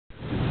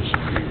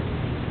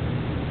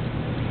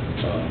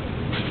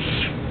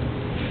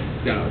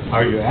Now,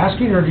 Are you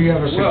asking, or do you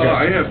have a suggestion?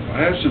 well, I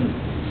have some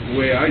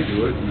way I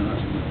do it,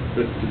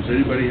 but does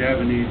anybody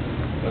have any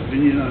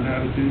opinion on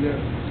how to do that?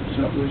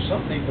 Simply,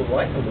 Some people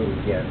like a little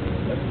gap in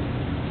the middle,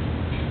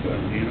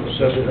 well, you know,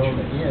 so that on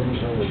the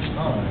ends over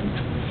time,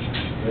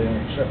 they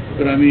don't separate.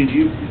 but I mean,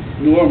 you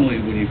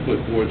normally when you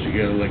put boards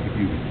together, like if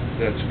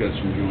that's got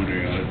some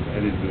joinery on it,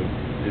 I didn't do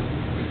it.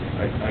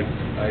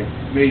 I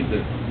made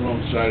the wrong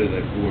side of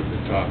that board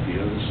the top.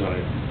 The other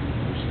side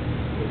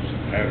was a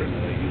pattern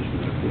that I used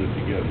when I put it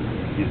together.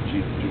 You can't see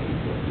the joint,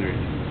 but there you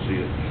can see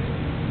it.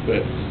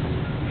 But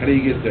how do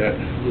you get that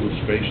little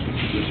space to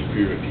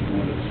disappear if you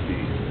want it to be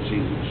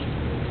seamless?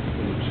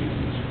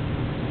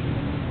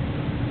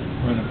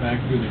 Run it back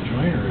through the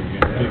joiner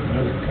again, take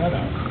another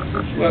cutout.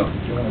 Well,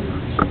 You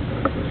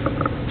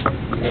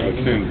have a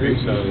thin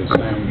piece out of the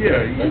same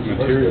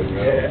material.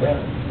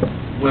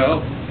 well,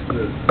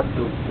 the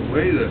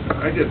way that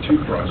I got two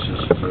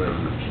processes that I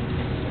use.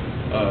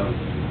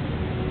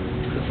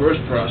 The first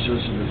process,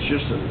 if it's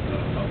just a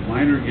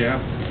minor gap,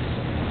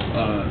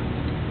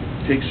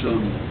 take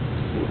some.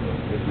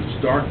 If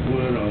it's dark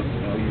wood,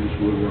 I'll use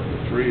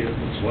Woodworker 3. If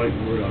it's light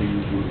wood, I'll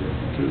use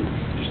Woodworker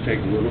 2. Just take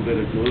a little bit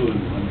of glue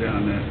and run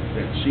down that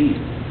seam.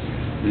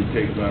 Then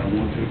take about a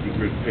 150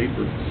 grit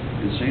paper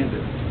and sand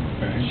it.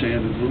 Okay.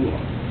 Sand the glue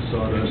off.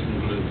 Sawdust and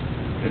glue.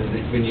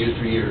 It's been used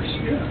for years.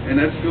 Yeah, and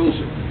that fills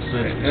it.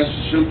 That's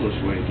the simplest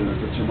way to do it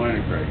if it's a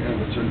minor crack. And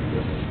if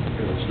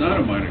it's not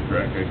a minor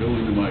crack, I go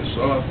into my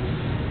saw,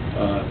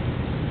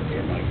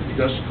 or my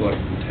dust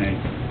collecting tank,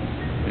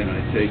 and I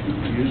take,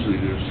 usually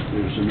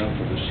there's enough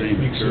of the same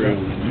material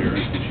in there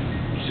because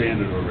you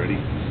sanded already,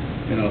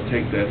 and I'll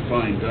take that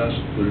fine dust,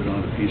 put it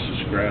on a piece of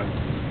scrap,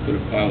 put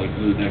a pile of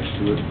glue next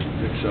to it,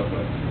 mix up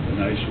a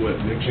nice wet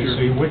mixture.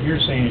 Okay, so what you're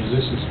saying is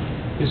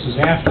this is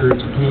after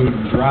it's glued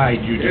and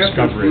dried, you After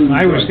discover it's it.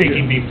 I was glued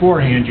and thinking dried,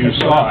 beforehand you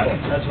saw it,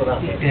 That's what I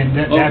think. and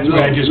Oh, that's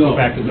why I just go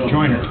back to the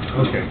joiner.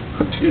 no. Okay,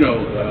 You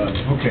know,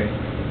 okay.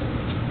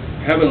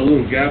 having a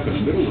little gap in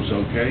the middle is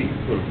okay. You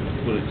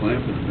put a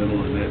clamp in the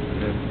middle, and that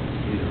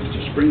you know, it's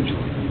a spring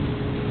joint.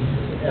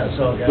 Yeah, I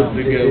saw a guy Put on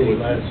together TV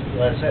with-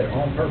 last night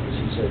on purpose.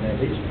 He said, "Man,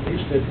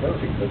 these fit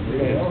perfect, but we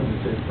don't want them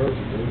to fit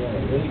perfect. We want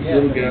a little gap."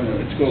 Little gap,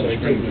 it's called So a he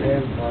spring takes joint.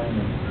 hand plane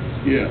and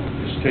Yeah,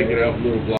 just take it out, little block.